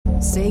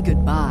Say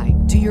goodbye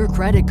to your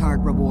credit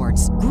card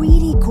rewards.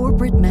 Greedy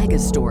corporate mega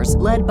stores,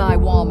 led by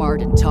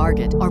Walmart and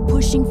Target, are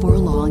pushing for a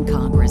law in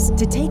Congress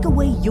to take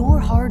away your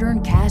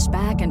hard-earned cash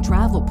back and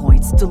travel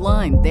points to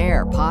line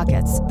their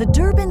pockets. The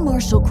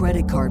Durbin-Marshall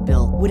credit card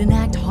bill would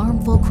enact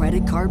harmful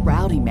credit card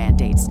routing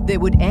mandates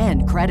that would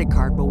end credit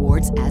card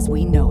rewards as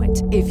we know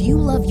it. If you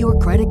love your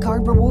credit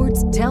card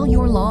rewards, tell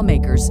your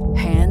lawmakers,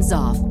 hands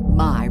off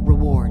my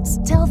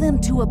rewards. Tell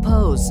them to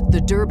oppose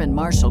the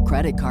Durbin-Marshall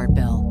credit card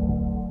bill.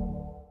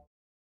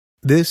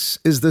 This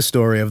is the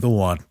story of the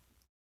one.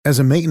 As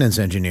a maintenance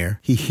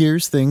engineer, he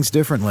hears things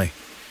differently.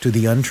 To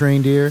the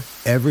untrained ear,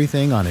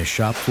 everything on his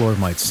shop floor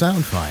might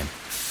sound fine,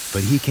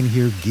 but he can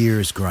hear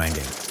gears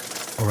grinding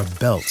or a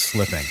belt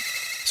slipping.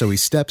 So he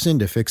steps in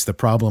to fix the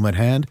problem at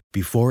hand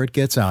before it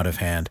gets out of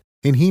hand.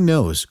 And he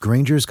knows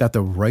Grainger's got the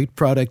right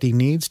product he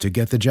needs to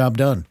get the job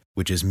done,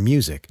 which is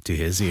music to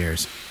his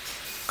ears.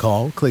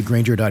 Call, click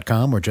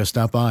Grainger.com, or just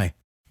stop by.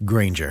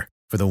 Grainger,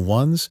 for the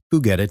ones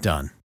who get it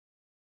done.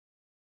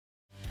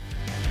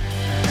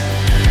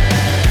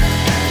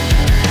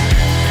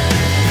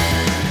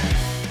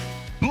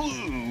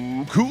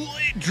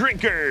 Kool-Aid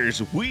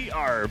drinkers, we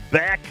are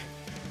back,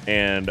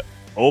 and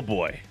oh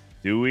boy,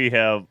 do we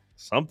have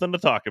something to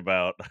talk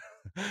about.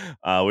 We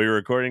were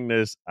recording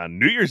this on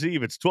New Year's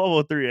Eve. It's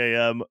 12:03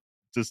 a.m.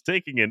 Just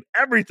taking in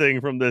everything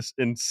from this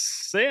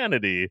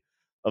insanity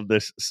of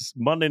this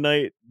Monday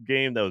night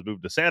game that was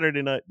moved to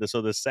Saturday night.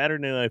 So this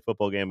Saturday night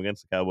football game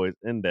against the Cowboys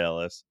in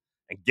Dallas.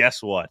 And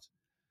guess what?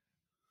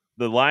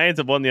 The Lions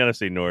have won the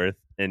NFC North,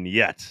 and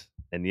yet,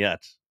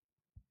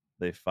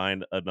 they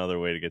find another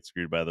way to get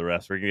screwed by the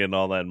refs. We're going to get into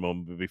all that in a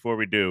moment. But before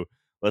we do,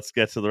 let's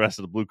get to the rest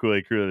of the Blue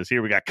Kool-Aid crew that is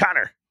here. We got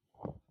Connor.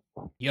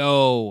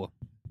 Yo.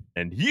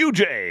 And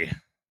UJ.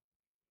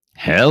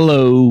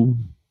 Hello.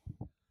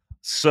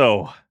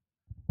 So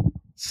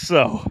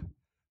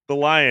the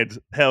Lions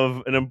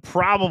have an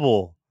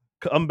improbable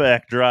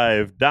comeback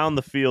drive down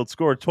the field,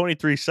 scored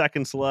 23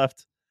 seconds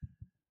left.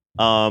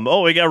 We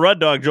got Red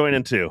Dog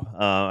joining too.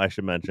 I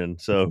should mention.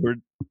 So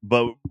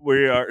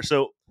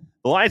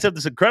the Lions have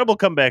this incredible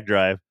comeback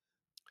drive.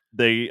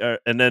 And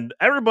then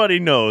everybody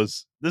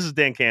knows this is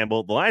Dan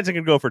Campbell. The Lions are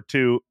going to go for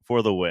 2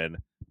 for the win.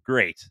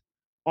 Great,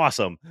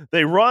 awesome.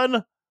 They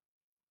run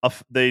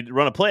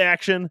a play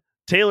action.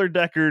 Taylor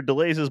Decker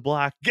delays his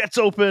block, gets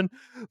open.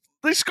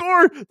 They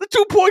score the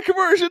 2-point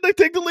conversion. They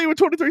take the lead with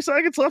 23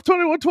 seconds left.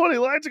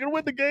 21-20. Lions are going to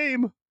win the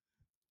game.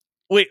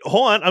 Wait,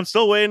 hold on. I'm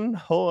still waiting.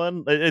 Hold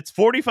on. It's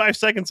 45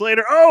 seconds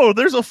later. Oh,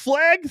 there's a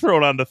flag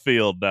thrown on the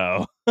field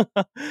now.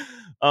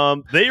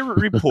 They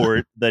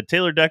report that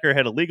Taylor Decker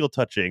had illegal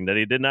touching that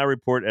he did not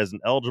report as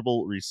an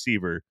eligible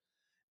receiver,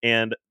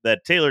 and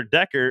that Taylor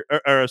Decker,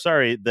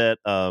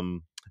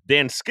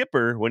 Dan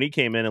Skipper, when he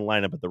came in and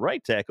lined up at the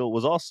right tackle,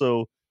 was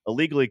also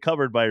illegally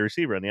covered by a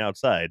receiver on the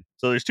outside.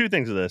 So there's two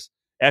things to this.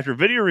 After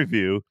video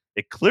review,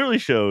 it clearly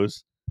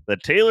shows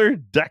that Taylor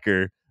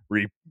Decker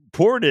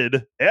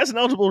reported as an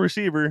eligible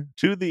receiver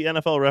to the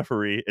NFL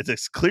referee. It's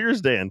as clear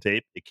as day on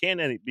tape. It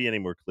can't be any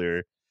more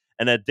clear.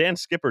 And that Dan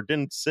Skipper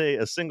didn't say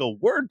a single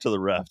word to the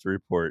ref to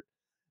report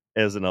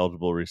as an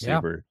eligible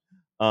receiver.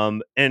 Yeah.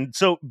 And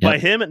so by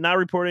him not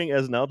reporting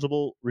as an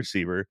eligible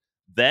receiver,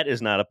 that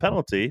is not a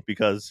penalty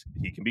because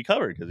he can be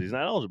covered because he's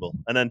not eligible.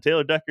 And then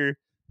Taylor Decker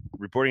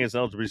reporting as an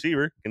eligible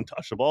receiver can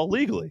touch the ball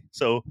legally.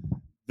 So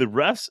the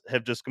refs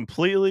have just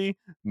completely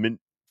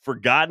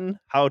forgotten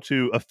how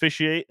to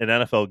officiate an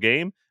NFL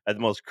game at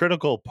the most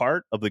critical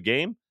part of the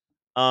game.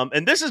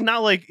 And this is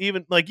not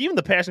even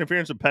the pass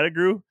interference with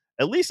Pettigrew.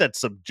 At least that's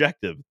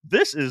subjective.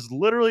 This is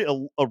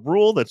literally a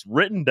rule that's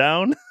written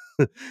down,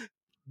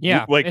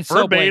 verbatim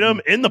so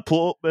in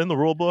the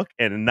rule book,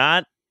 and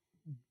not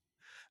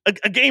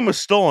a game was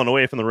stolen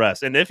away from the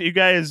refs. And if you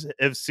guys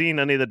have seen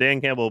any of the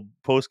Dan Campbell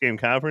post game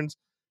conference,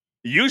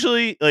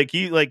 usually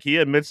he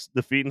admits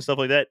defeat and stuff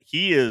like that.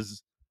 He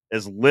is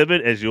as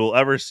livid as you'll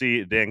ever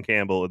see Dan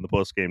Campbell in the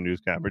post game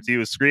news conference. He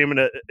was screaming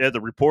at the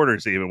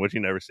reporters even, which you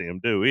never see him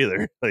do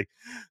either.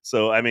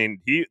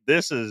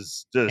 This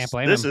is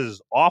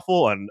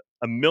awful on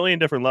a million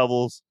different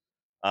levels.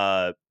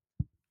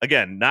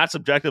 Again, not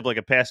subjective like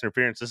a pass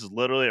interference. This is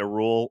literally a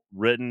rule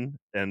written,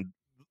 and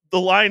the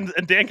line.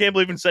 And Dan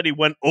Campbell even said he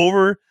went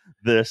over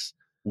this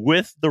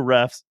with the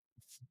refs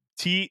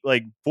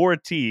for a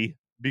tee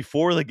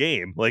before the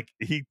game. Like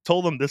he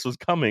told them this was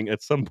coming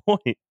at some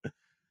point.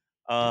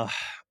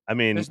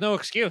 There's no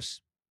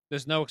excuse.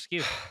 There's only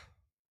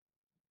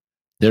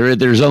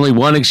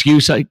one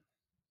excuse I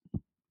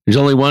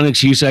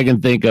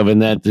can think of,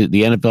 and that the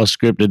NFL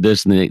scripted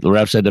this, and the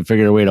refs had to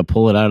figure a way to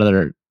pull it out of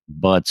their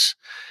butts,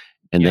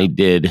 and they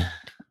did.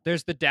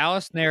 There's the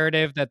Dallas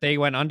narrative that they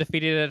went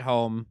undefeated at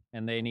home,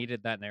 and they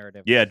needed that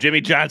narrative. Yeah,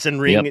 Jimmy Johnson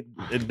ring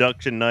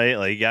induction night.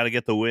 Like, you got to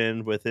get the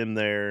win with him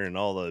there and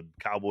all the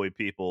Cowboy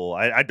people.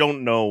 I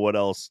don't know what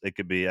else it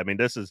could be. I mean,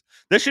 this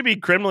should be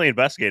criminally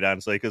investigated,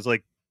 honestly, because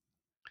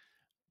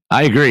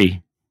I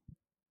agree.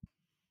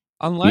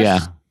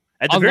 Unless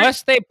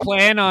they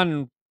plan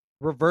on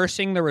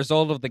reversing the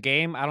result of the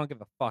game, I don't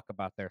give a fuck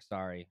about their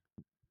sorry.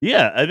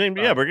 Yeah, I mean,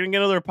 we're gonna get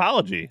another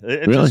apology.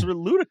 It's Really? just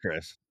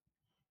ludicrous.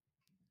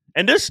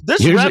 And this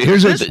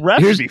Here's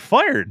ref should be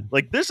fired.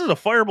 Like, this is a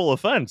fireable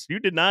offense. You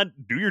did not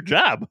do your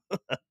job.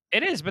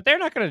 It is, but they're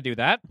not going to do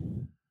that.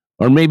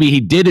 Or maybe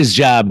he did his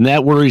job, and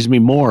that worries me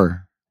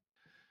more.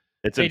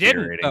 It's They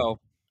didn't, infuriating. though.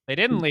 They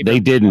didn't leave. They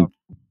didn't.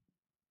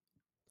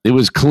 It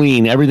was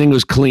clean. Everything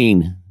was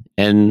clean,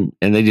 and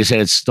they just had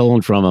it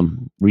stolen from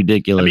him.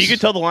 Ridiculous. I mean, you could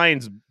tell the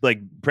Lions like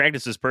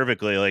practices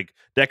perfectly. Like,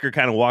 Decker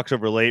kind of walks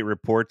over late,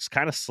 reports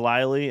kind of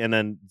slyly, and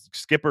then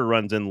Skipper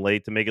runs in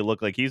late to make it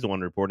look like he's the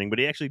one reporting, but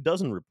he actually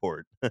doesn't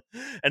report.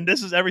 And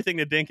this is everything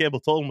that Dan Campbell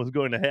told him was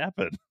going to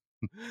happen.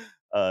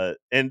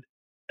 And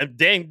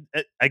Dan,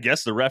 I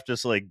guess the ref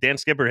just like Dan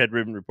Skipper had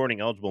been reporting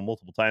eligible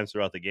multiple times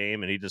throughout the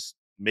game, and he just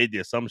made the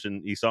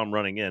assumption he saw him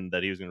running in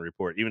that he was going to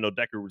report, even though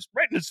Decker was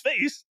right in his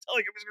face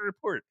telling him he was going to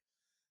report.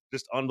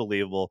 Just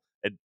unbelievable.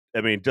 I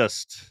mean,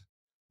 just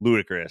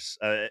ludicrous.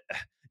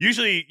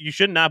 Usually, you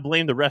should not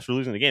blame the refs for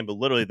losing the game, but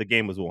literally, the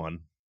game was won.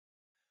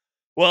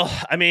 Well,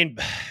 I mean,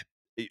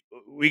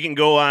 we can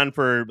go on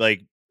for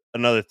like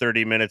another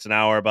 30 minutes, an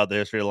hour about the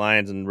history of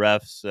Lions and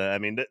refs. I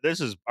mean, this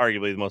is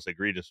arguably the most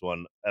egregious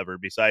one ever.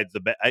 Besides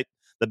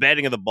the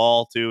batting of the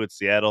ball too at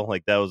Seattle,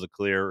 like that was a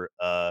clear,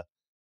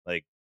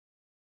 like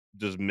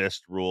just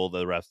missed rule.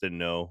 The refs didn't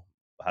know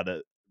how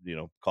to,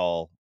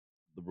 call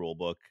the rule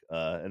book,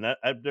 and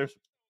there's.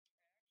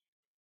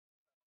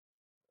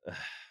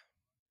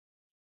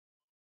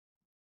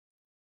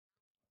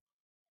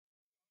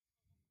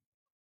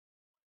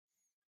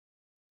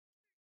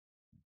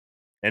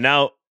 And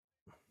now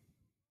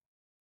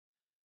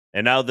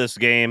this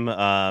game,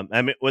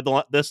 I mean, with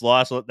this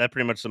loss, that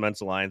pretty much cements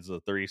the Lions as a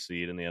 3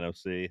 seed in the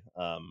NFC.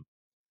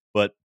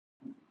 But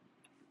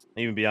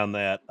even beyond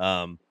that,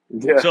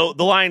 so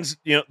the Lions,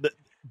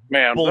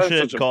 Man,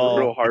 bullshit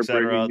call,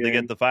 heartbreaking etc. They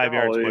get the 5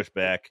 yards Golly.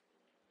 pushback.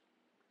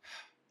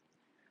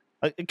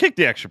 Kick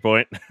the extra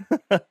point.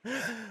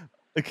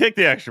 Kick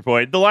the extra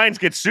point. The Lions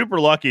get super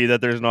lucky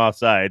that there's no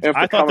offsides. After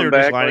I thought they were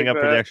just coming back lining like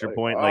up for the that, extra like,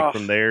 point, like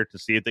from there to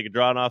see if they could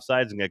draw an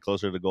offsides and get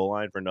closer to the goal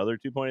line for another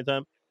 2-point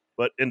attempt.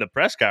 But in the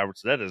press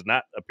conference, that does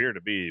not appear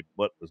to be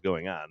what was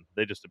going on.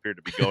 They just appeared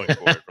to be going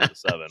for it from the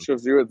 7.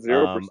 Shows you at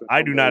 0%.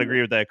 I do not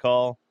agree with that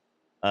call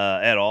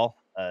at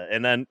all.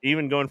 And then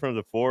even going from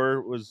the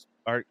 4 was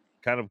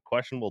kind of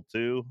questionable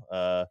too.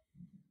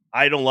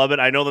 I don't love it.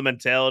 I know the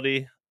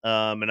mentality,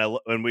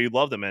 and we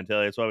love the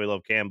mentality. That's why we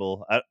love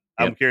Campbell.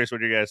 I'm curious what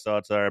your guys'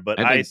 thoughts are, but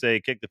I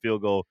say kick the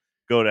field goal,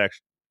 go to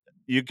extra.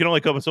 You can only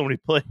come with so many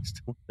plays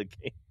to win the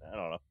game. I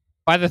don't know.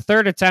 By the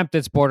 3rd attempt,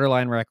 it's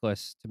borderline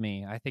reckless to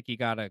me. I think you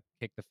got to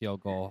kick the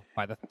field goal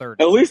by the 3rd.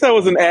 At least that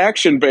was an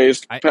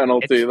action-based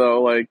penalty, it's-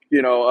 though. Like,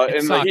 in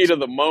the sucks. heat of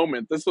the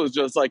moment, this was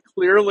just like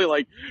clearly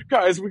like,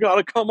 guys, we got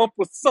to come up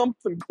with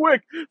something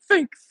quick.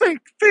 Think.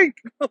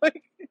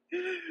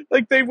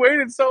 like they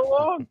waited so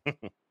long.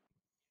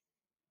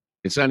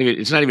 It's not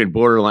even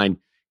borderline.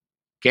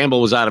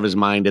 Campbell was out of his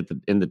mind at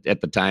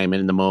the time and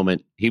in the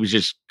moment. He was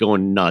just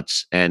going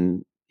nuts,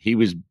 and he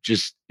was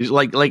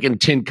like in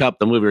Tin Cup,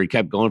 the movie where he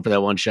kept going for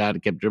that one shot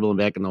and kept dribbling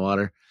back in the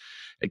water.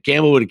 And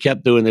Campbell would have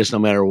kept doing this no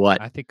matter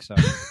what. I think so.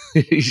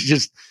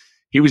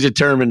 He was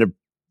determined to.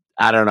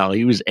 I don't know.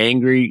 He was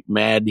angry,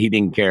 mad. He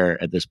didn't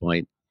care at this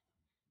point.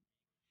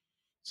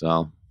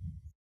 So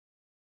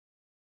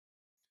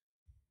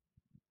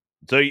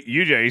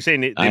UJ, are you saying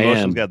the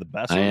emotions got the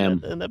best of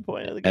him at that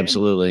point of the game?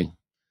 Absolutely.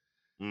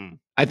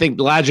 I think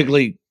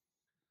logically,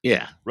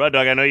 yeah. Rod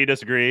Dog, I know you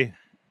disagree.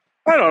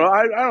 I don't know.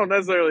 I don't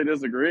necessarily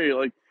disagree.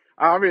 Like,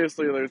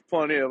 obviously, there's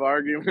plenty of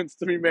arguments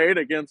to be made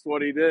against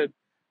what he did.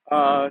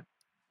 I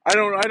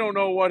don't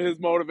know what his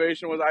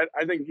motivation was.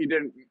 I think he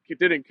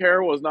didn't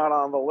care was not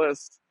on the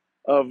list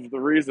of the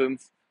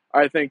reasons.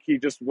 I think he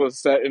just was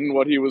set in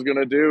what he was going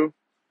to do.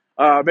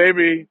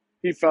 Maybe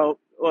he felt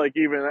like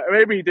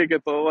maybe he did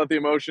let the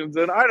emotions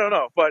in. I don't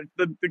know. But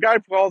the guy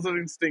calls it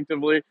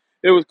instinctively.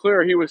 It was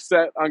clear he was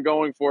set on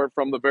going for it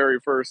from the very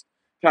first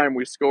time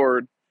we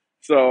scored.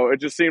 So it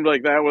just seemed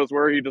like that was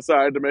where he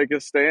decided to make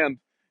his stand.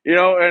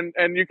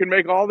 And you can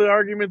make all the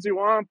arguments you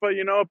want, but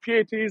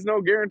PAT is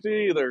no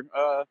guarantee either.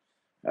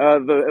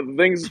 The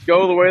things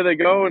go the way they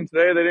go, and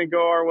today they didn't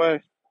go our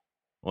way.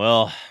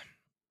 Well,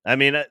 I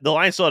mean, the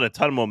Lions still had a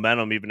ton of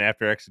momentum even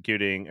after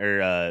executing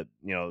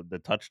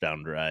the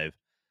touchdown drive,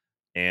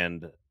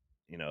 and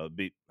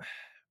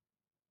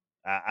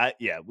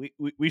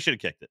we should have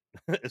kicked it,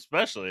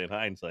 especially in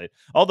hindsight.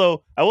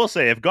 Although I will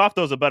say, if Goff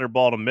throws a better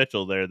ball to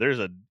Mitchell there's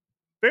a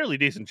fairly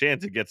decent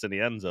chance he gets in the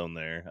end zone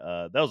there.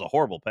 That was a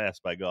horrible pass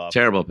by Goff.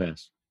 Terrible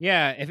pass.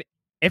 Yeah,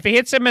 if he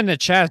hits him in the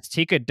chest,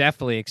 he could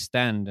definitely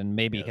extend and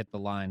maybe hit the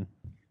line.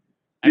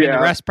 I mean, the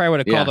rest probably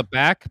would have called it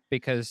back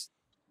because,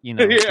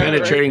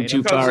 penetrating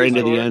too far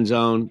into the end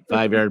zone,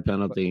 5-yard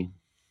penalty.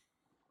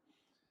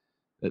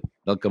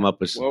 They'll come up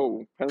with.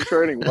 Whoa,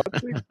 penetrating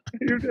what?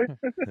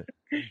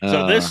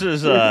 So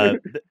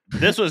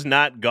this was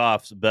not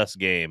Goff's best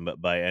game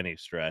by any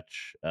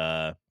stretch.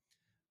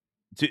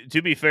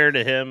 To be fair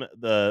to him,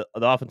 the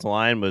offensive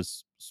line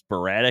was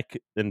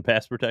sporadic in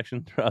pass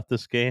protection throughout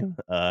this game.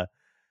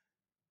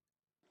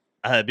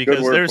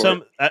 because there's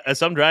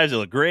some drives that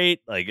look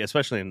great, like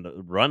especially in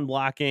the run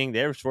blocking.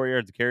 They average 4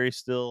 yards to carry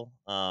still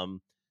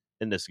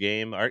in this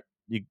game.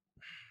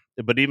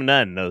 But even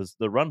then,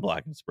 the run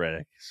blocking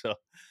sporadic. So,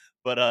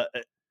 but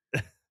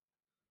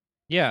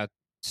yeah,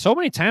 so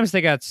many times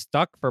they got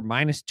stuck for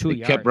 -2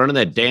 yards. Kept running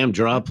that damn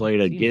draw play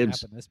to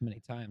Gibbs this many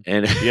times.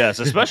 And yes,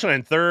 especially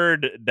in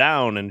third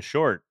down and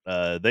short.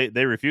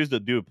 They refused to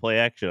do play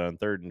action on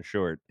third and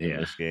short in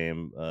this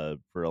game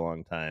for a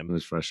long time. It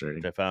was frustrating.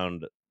 Which I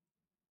found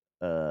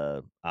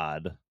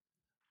odd.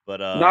 But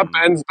not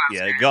Ben's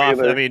best Goff.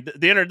 either. I mean,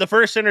 the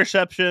first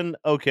interception,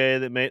 okay,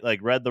 that made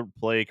read the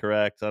play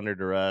correct under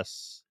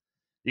duress.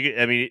 He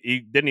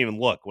didn't even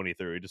look when he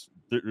threw. He just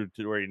threw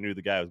to where he knew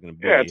the guy was going to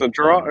be. Yeah, it's a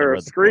draw or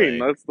a screen.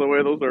 That's the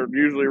way those are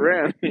usually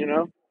ran.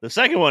 The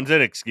second one's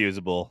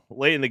inexcusable.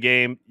 Late in the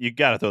game, you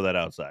got to throw that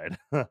outside.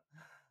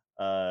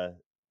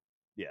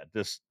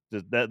 Just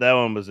that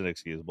one was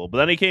inexcusable. But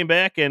then he came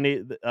back and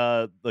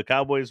the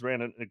Cowboys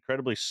ran an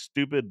incredibly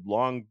stupid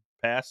long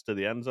pass to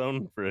the end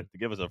zone to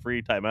give us a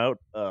free timeout.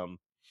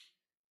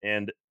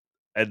 And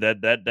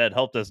that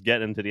helped us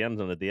get into the end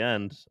zone at the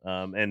end.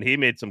 And he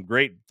made some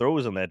great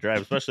throws on that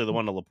drive, especially the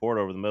one to Laporte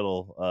over the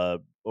middle,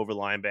 over the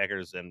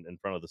linebackers and in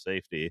front of the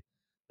safety.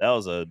 That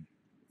was a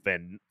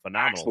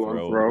phenomenal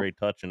throw, great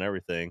touch and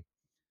everything.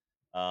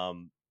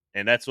 And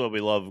that's what we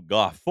love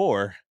Goff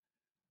for.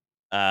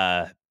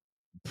 But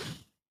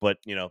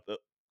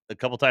a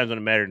couple times when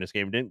it mattered in this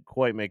game, didn't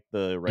quite make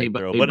the right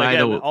throw. But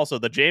again, also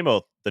the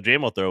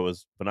JMO throw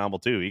was phenomenal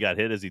too. He got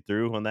hit as he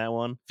threw on that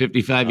one.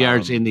 55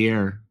 yards in the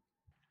air.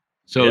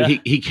 So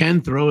he can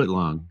throw it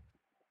long.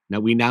 Now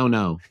we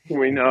know.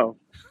 We know.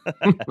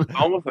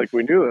 Almost like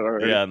we knew it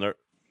already. Yeah, and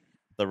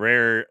the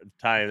rare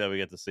time that we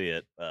get to see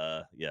it.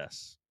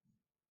 Yes.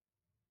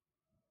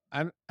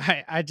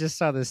 I just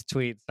saw this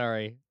tweet.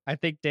 Sorry, I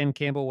think Dan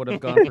Campbell would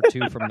have gone for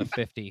 2 from the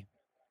 50,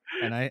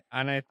 and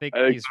I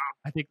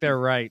think they're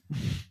right.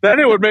 Then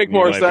it would make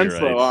more sense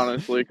though,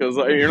 honestly, because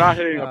you're not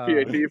hitting a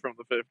PAT from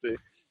the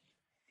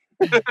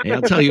 50. Hey,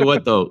 I'll tell you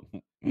what though.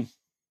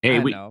 Hey,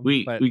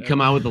 we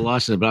come out with the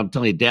losses, but I'm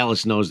telling you,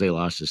 Dallas knows they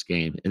lost this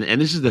game, and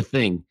this is the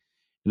thing,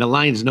 and the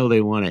Lions know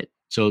they won it,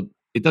 so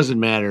it doesn't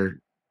matter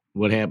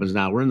what happens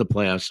now. We're in the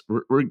playoffs.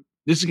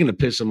 This is going to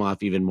piss them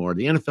off even more.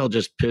 The NFL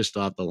just pissed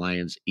off the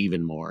Lions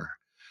even more.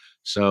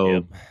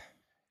 So,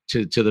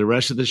 to the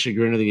rest of the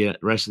chagrin of the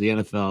rest of the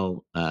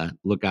NFL,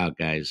 look out,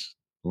 guys.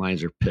 The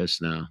Lions are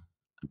pissed now,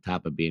 on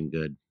top of being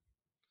good.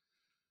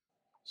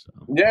 So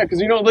yeah, because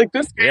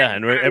this game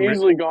and we're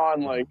easily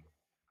gone.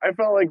 I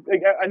felt like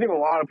I think a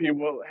lot of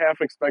people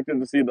half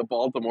expected to see the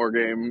Baltimore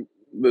game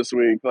this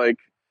week. But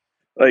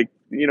we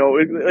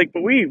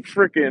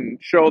freaking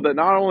showed that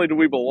not only do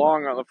we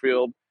belong on the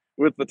field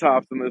with the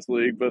tops in this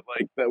league, but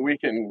that we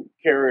can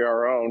carry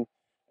our own,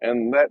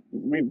 and that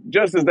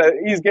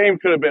these games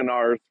could have been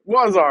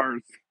was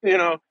ours.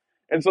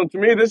 And so to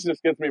me, this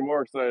just gets me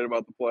more excited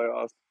about the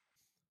playoffs.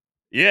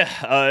 Yeah,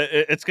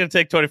 it's going to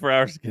take 24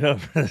 hours to get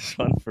over this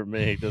one for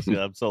me. Just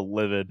I'm so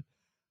livid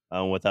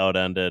with how it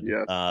ended.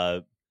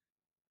 Yes.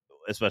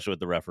 Especially with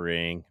the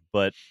refereeing.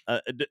 But we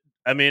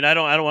don't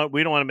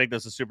want to make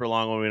this a super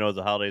long one. We know it's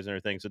the holidays and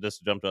everything. So just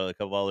to jump to a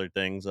couple other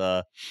things.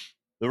 The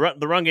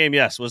run game,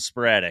 yes, was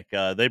sporadic.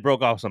 They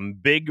broke off some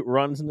big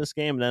runs in this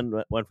game and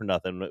then went for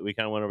nothing. We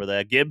kind of went over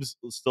that. Gibbs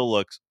still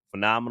looks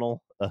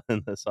phenomenal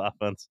in this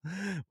offense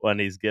when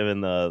he's given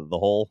the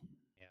hole.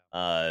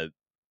 I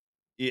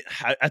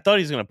thought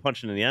he was going to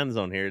punch into the end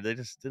zone here. They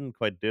just didn't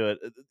quite do it.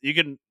 You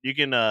can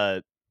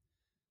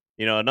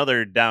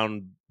another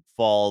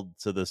downfall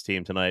to this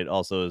team tonight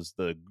also is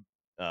the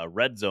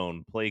red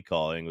zone play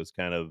calling was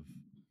kind of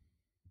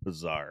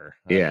bizarre.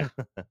 Yeah,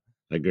 I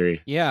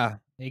agree. Yeah,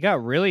 he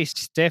got really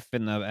stiff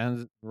in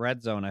the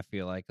red zone. I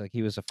feel like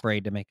he was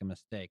afraid to make a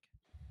mistake.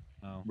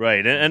 Oh.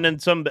 Right, and then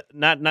some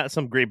not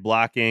some great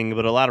blocking,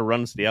 but a lot of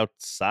runs to the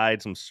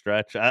outside, some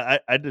stretch. I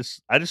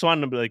just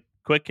wanted to be like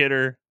quick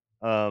hitter,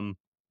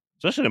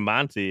 especially to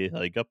Monty,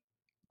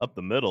 up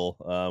the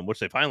middle, which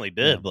they finally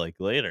did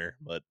later,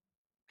 but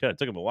kind of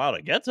took them a while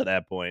to get to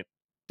that point.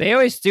 They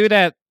always do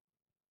that.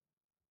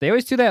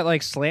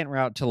 Slant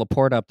route to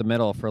Laporte up the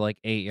middle for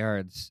 8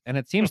 yards, and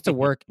it seems to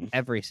work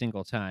every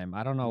single time.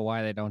 I don't know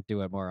why they don't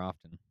do it more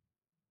often.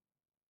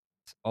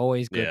 It's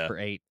always good for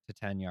 8 to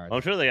 10 yards.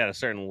 I'm sure they got a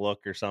certain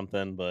look or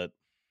something, but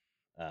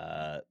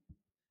on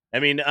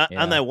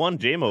that one,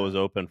 JMO was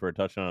open for a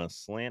touchdown on a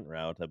slant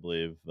route. I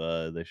believe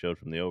they showed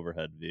from the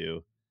overhead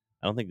view.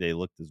 I don't think they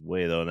looked his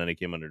way though, and then he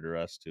came under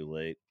duress too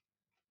late.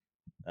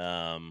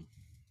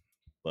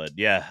 But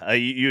yeah,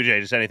 UJ,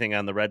 just anything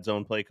on the red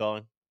zone play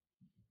calling?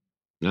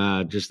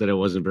 Just that it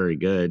wasn't very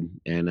good.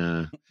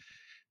 And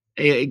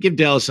hey, give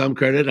Dallas some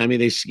credit. I mean,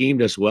 they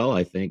schemed us well,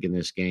 I think, in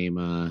this game.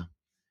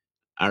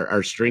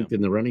 Our strength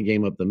in the running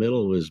game up the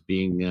middle was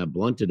being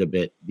blunted a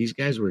bit. These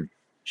guys were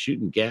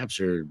shooting gaps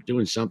or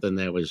doing something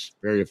that was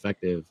very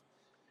effective.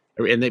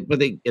 And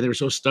they were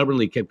so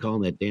stubbornly kept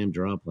calling that damn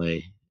draw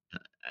play.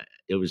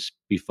 It was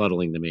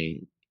befuddling to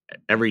me.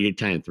 Every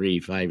time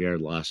 3-5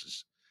 yard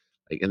losses,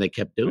 and they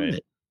kept doing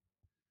it.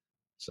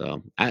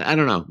 So I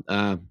don't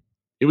know.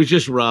 It was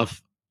just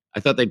rough. I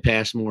thought they'd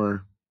pass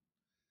more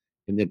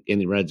in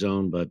the red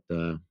zone, but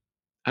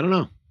I don't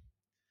know.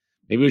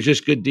 Maybe it was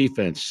just good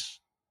defense.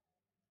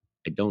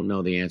 I don't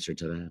know the answer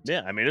to that.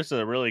 Yeah, I mean, this is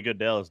a really good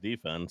Dallas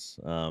defense.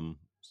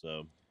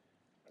 So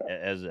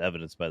as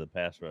evidenced by the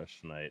pass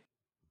rush tonight.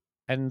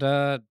 And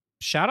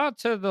shout out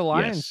to the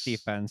Lions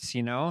defense.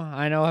 I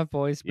know I've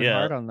always been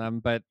hard on them,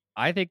 but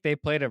I think they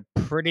played a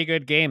pretty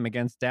good game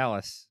against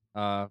Dallas.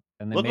 And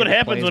they look what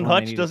happens when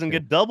Hutch doesn't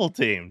get double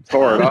teamed.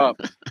 Tore it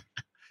up.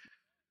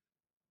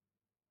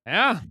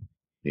 Yeah.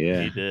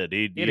 He did.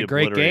 He had a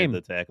great game.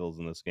 The tackles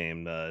in this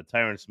game.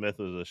 Tyron Smith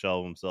was a shell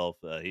of himself.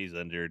 He's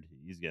injured.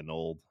 He's getting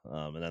old.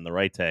 And then the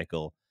right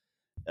tackle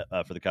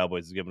for the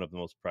Cowboys is giving up the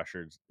most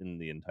pressures in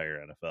the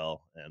entire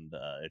NFL, and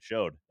it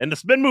showed. And the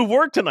spin move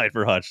worked tonight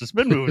for Hutch. The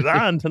spin move was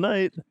on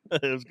tonight.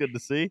 It was good to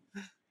see.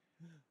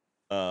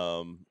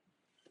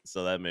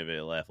 So that made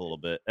me laugh a little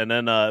bit. And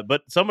then,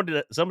 but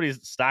somebody's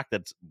stock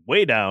that's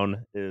way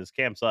down is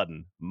Cam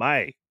Sutton.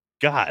 My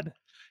God,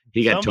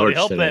 he got torched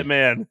help today. That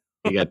man.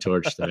 He got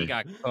torched today. He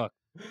got cooked.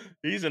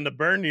 He's in the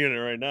burn unit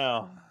right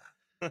now.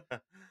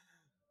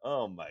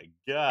 Oh my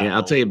God! Yeah,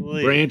 I'll tell you,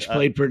 Branch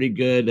played pretty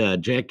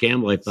good. Jack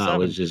Campbell, I thought,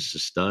 was just a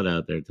stud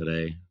out there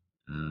today.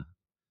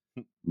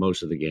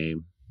 Most of the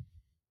game,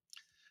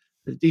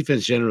 the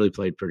defense generally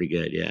played pretty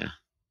good. Yeah,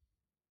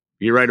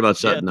 you're right about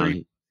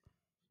Sutton.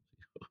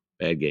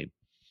 Bad game.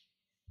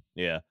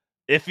 Yeah,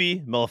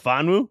 Iffy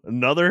Melifonwu,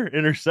 another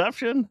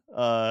interception.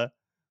 The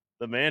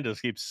man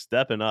just keeps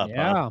stepping up.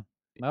 Yeah, huh?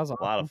 That was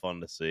a lot of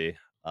fun to see.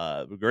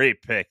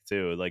 Great pick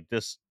too. Like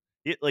just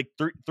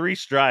three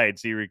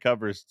strides, he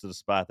recovers to the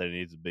spot that he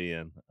needs to be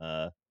in.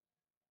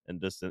 And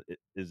just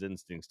his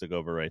instincts took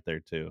over right there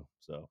too.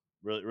 So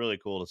really, really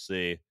cool to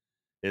see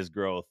his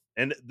growth.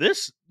 And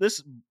this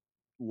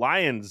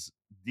Lions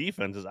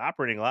defense is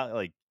operating a lot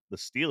like the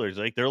Steelers.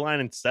 Like they're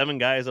lining 7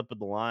 guys up at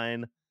the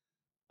line,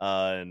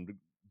 and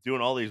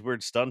doing all these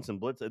weird stunts and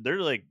blitz.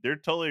 They're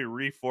totally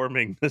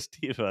reforming this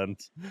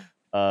defense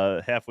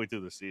halfway through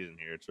the season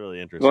here. It's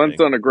really interesting. Glenn's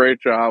done a great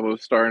job of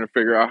starting to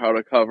figure out how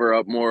to cover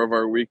up more of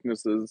our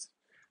weaknesses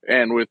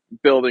and with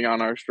building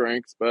on our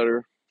strengths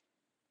better.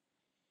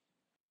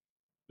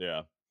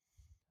 Yeah.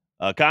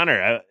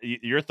 Connor,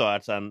 your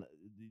thoughts on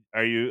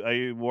are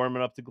you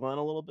warming up to Glenn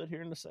a little bit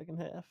here in the second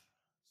half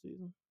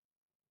season?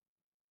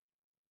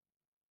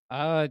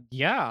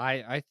 Yeah,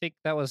 I think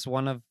that was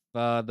one of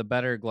the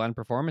better Glenn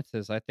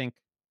performances. I think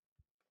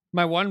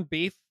my one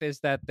beef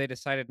is that they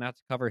decided not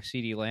to cover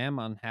CeeDee Lamb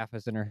on half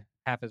his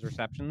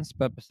receptions.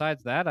 But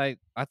besides that, I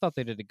thought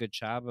they did a good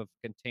job of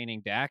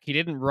containing Dak. He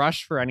didn't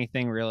rush for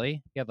anything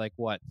really. He had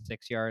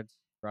 6 yards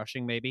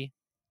rushing maybe.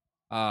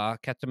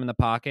 Kept him in the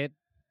pocket.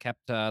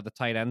 Kept the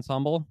tight ends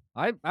humble.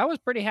 I was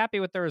pretty happy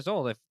with the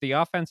result. If the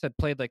offense had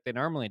played like they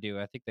normally do,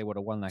 I think they would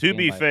have won that game. To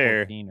be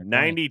fair, 14 or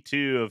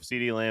 92 of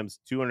CeeDee Lamb's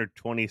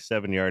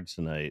 227 yards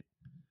tonight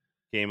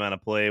came on a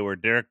play where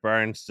Derek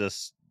Barnes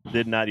just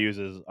did not use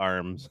his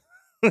arms.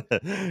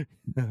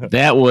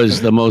 That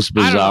was the most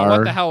bizarre. I don't know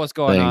what the hell was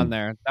going on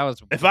there. That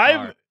was if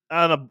I'm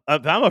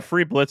a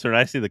free blitzer and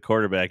I see the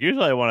quarterback,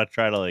 usually I want to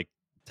try to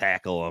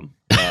tackle him.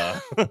 Yeah.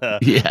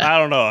 I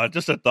don't know.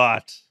 Just a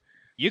thought.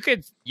 You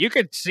could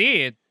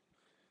see it.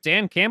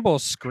 Dan Campbell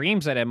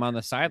screams at him on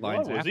the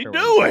sidelines. What was he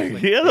doing?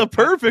 He had a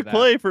perfect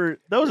play that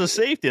was a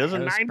safety. That was a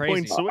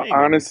 9-point swing.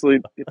 Honestly,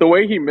 the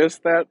way he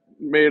missed that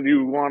made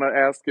you want to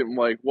ask him,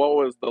 what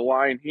was the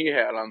line he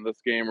had on this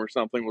game or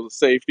something? Was a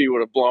safety would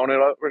have blown it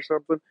up or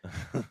something?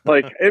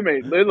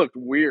 It looked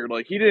weird.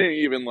 He didn't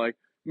even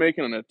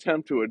making an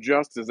attempt to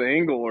adjust his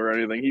angle or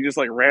anything. He just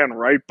ran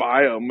right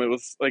by him. It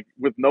was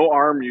with no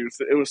arm use.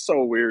 It was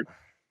so weird.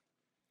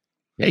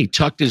 Yeah, he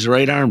tucked his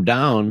right arm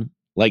down,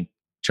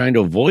 trying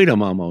to avoid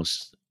him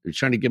almost. They're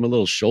trying to give him a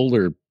little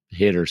shoulder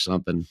hit or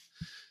something.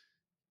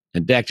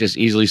 And Dak just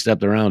easily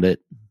stepped around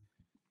it.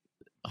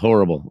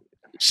 Horrible.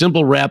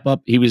 Simple wrap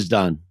up. He was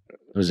done.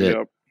 That was it.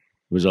 It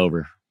was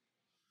over.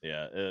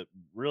 Yeah,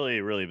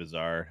 really, really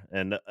bizarre.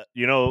 And,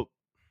 and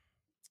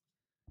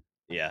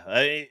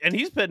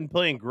he's been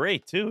playing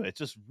great too. It's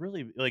just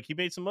really he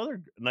made some other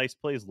nice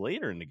plays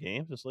later in the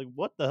game. Just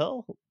what the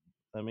hell?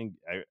 I mean,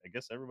 I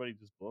guess everybody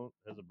just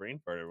has a brain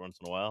fart every once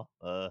in a while.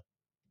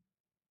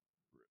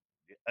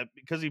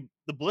 Because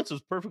the blitz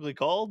was perfectly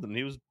called and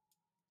he was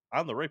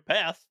on the right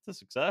path to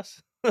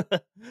success.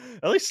 At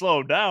least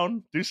slow him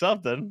down, do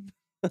something.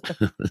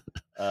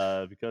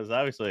 Because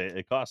obviously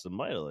it cost him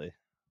mightily.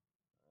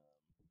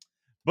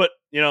 But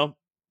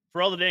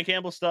for all the Dan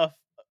Campbell stuff,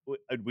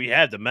 we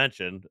had to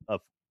mention a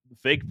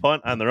fake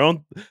punt on their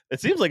own. It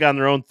seems like on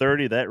their own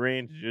 30. That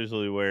range is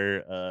usually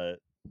where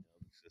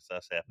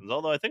success happens.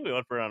 Although I think we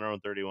went for it on our own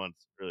 31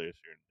 earlier this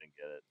year and didn't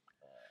get it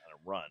on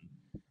a run.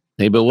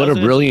 Hey, but what a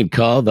brilliant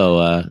call,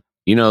 though.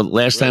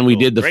 Last time we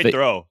did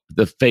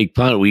the fake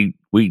punt, we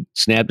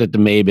snapped it to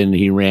Maben.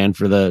 He ran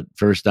for the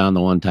first down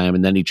the one time,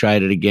 and then he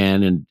tried it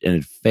again, and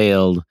it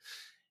failed.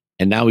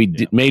 And now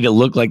he made it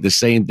look like the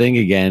same thing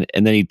again,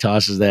 and then he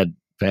tosses that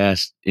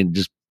pass in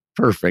just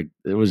perfect.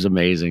 It was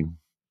amazing.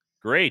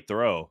 Great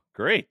throw.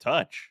 great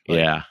touch. Like,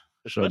 Yeah,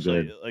 so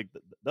especially good. like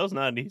that was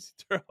not an easy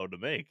throw to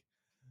make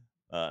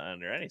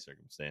under any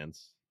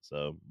circumstance.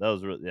 So that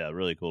was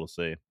really cool to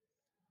see.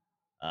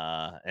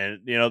 And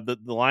the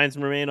Lions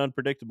remain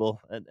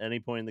unpredictable at any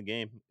point in the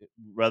game,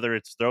 whether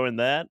it's throwing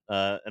that,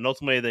 and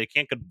ultimately they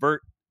can't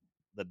convert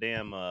the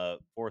damn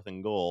 4th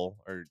and goal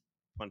or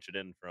punch it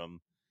in from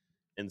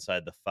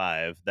inside the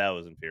 5. That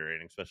was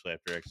infuriating, especially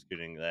after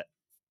executing that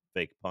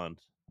fake punt.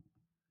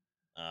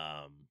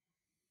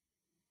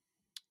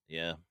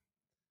 Yeah,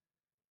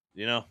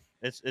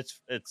 it's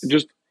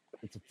Just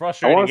a I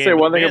frustrating want to game. say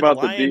But one thing man, the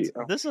about the Lions, D.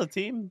 this is a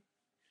team.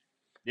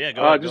 Yeah,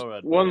 go ahead. Just Go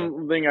ahead.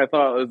 one thing I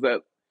thought is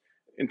that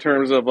in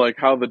terms of like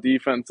how the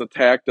defense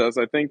attacked us,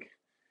 I think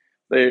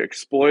they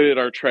exploited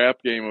our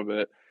trap game a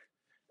bit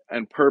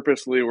and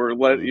purposely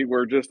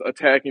we're just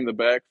attacking the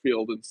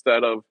backfield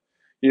instead of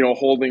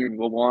holding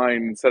the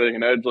line and setting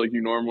an edge like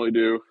you normally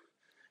do.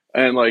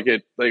 And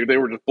they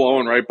were just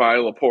blowing right by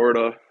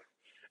Laporta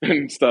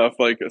and stuff,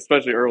 like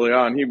especially early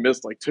on. He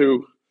missed like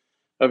 2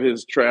 of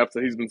his traps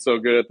that he's been so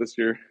good at this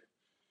year.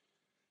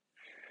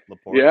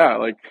 Laporte. Yeah,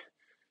 like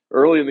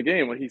early in the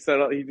game, like he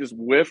just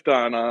whiffed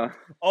on our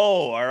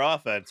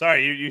offense.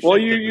 Sorry, you well,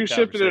 shifted you the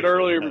shifted it conversation.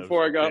 earlier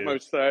before I got my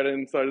side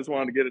in, so I just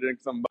wanted to get it in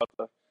because I'm about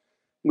to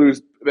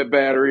lose that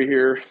battery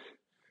here.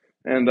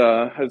 And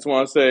I just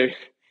want to say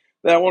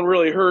that one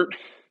really hurt,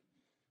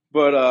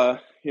 but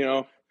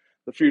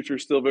the future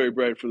is still very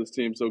bright for this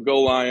team. So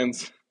go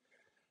Lions!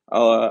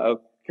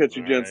 I'll catch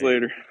you gents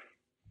later.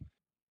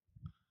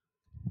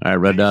 All right,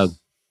 Red Dog.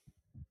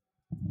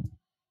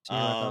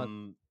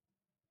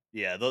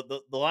 Yeah,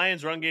 the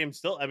Lions run game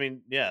still. I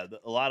mean, yeah,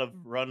 a lot of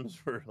runs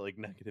were like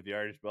negative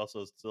yardage, but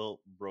also still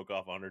broke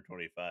off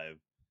 125 in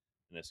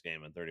this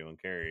game on 31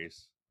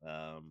 carries.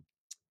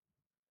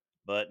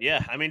 But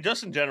yeah, I mean,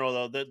 just in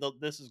general though,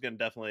 this is going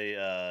to definitely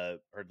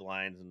hurt the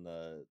Lions in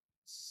the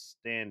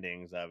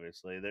standings.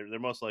 Obviously, they're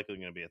most likely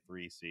going to be a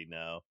 3 seed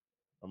now,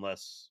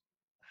 unless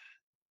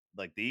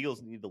like the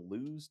Eagles need to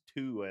lose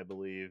 2, I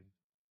believe,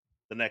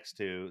 the next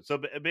 2. So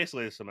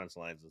basically, it cements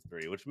the Lions as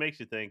 3, which makes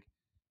you think,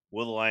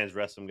 will the Lions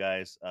rest some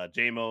guys?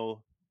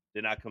 J-Mo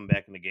did not come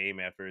back in the game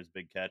after his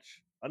big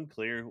catch.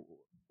 Unclear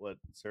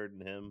what's hurting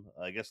him.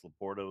 I guess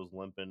Laporta was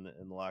limping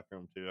in the locker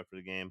room too after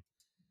the game.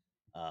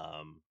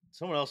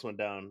 Someone else went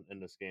down in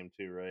this game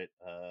too, right?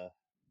 Can't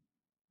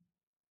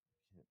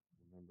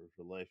remember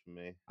for the life of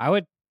me. I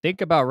would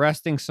think about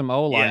resting some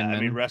O-linemen. Yeah, I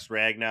mean, rest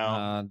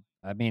Ragnow.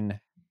 I mean,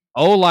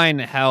 O-line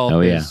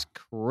health is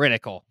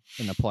critical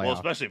in the playoffs. Well,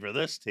 especially for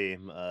this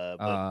team.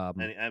 But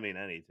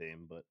any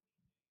team.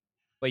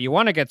 But you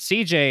want to get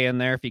CJ in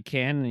there if you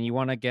can, and you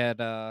want to get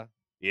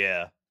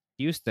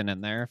Houston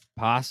in there if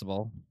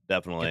possible.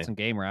 Definitely. Get some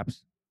game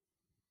reps.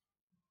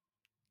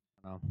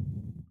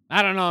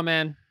 I don't know,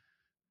 man.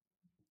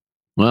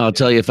 Well, I'll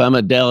tell you, if I'm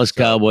a Dallas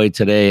Cowboy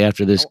today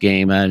after this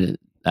game,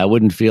 I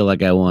wouldn't feel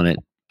like I won it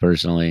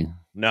personally.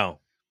 No.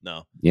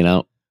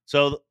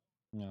 So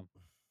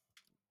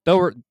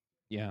they'll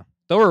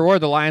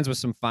reward the Lions with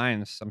some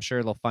fines. I'm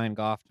sure they'll fine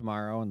Goff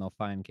tomorrow, and they'll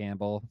fine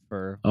Campbell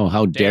for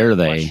how dare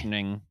they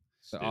questioning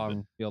the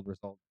on-field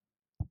result.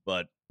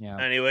 But yeah.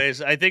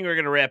 Anyways, I think we're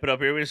gonna wrap it up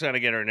here. We just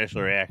gotta get our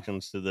initial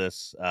reactions to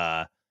this.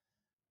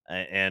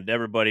 And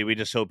everybody, we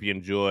just hope you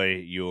enjoy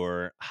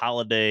your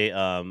holiday.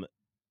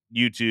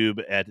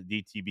 YouTube at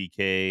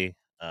DTBK,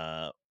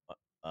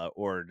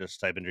 or just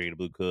type in Drinking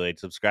Blue Kool-Aid.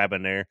 Subscribe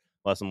on there.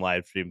 We'll have some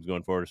live streams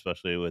going forward,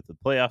 especially with the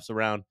playoffs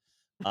around.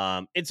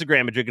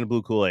 Instagram at Drinking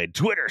Blue Kool-Aid.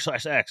 Twitter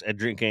 /X at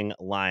Drinking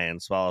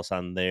Lions. Follow us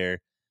on there.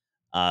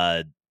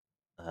 Thank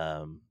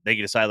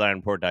you to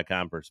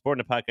SidelineReport.com for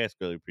supporting the podcast.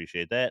 Really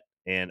appreciate that.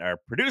 And our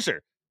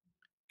producer,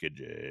 Kid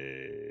J.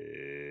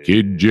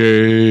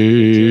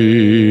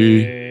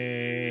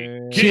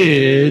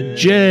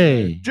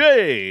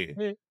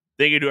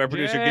 Thank you to our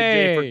producer, Kid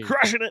J, for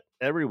crushing it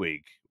every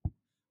week.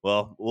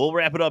 Well, we'll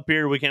wrap it up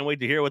here. We can't wait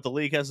to hear what the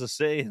league has to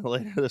say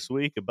later this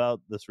week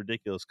about this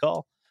ridiculous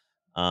call.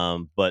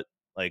 But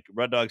like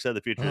Red Dog said,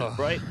 the future is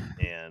bright,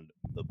 and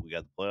we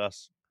got the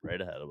playoffs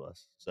right ahead of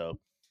us. So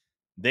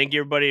thank you,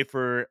 everybody,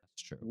 for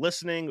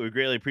listening. We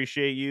greatly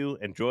appreciate you.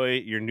 Enjoy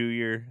your new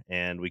year,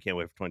 and we can't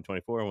wait for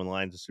 2024 when the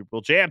Lions are Super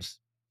Bowl champs.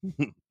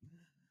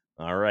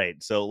 All right.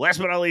 So last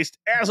but not least,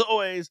 as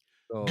always,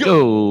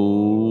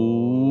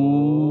 go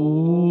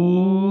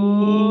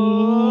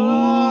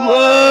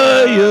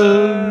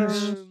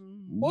Lions!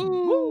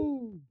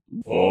 Woo!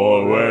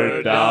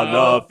 Forward down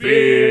the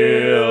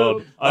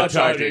field, a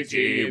charging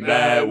team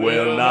that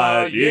will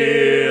not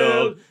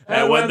yield.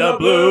 And when the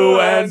blue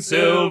and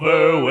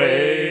silver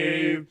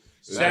wave,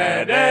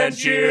 stand and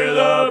cheer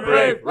the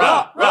brave.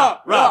 Rock,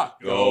 rock,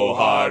 rock. Go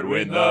hard,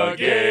 win the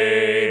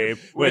game.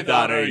 With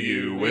honor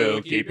you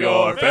will keep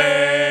your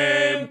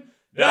fame.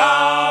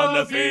 Down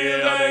the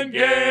field and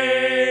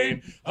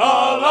gain a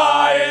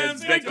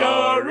Lions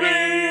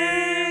victory.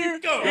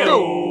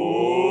 Go!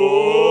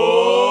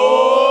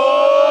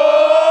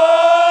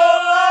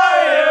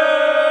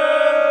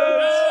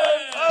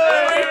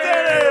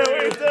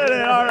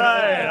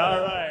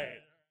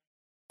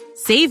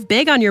 Save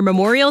big on your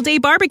Memorial Day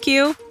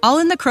barbecue, all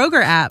in the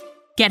Kroger app.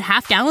 Get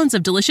half gallons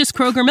of delicious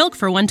Kroger milk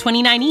for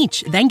 $1.29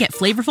 each. Then get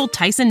flavorful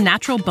Tyson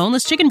natural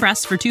boneless chicken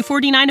breasts for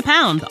 $2.49 a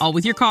pound, all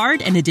with your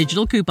card and a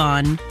digital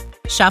coupon.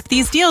 Shop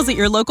these deals at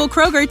your local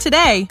Kroger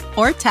today,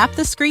 or tap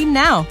the screen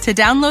now to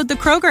download the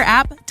Kroger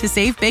app to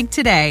save big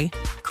today.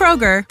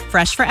 Kroger,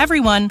 fresh for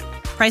everyone.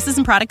 Prices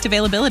and product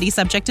availability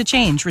subject to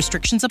change.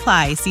 Restrictions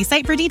apply. See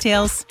site for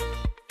details.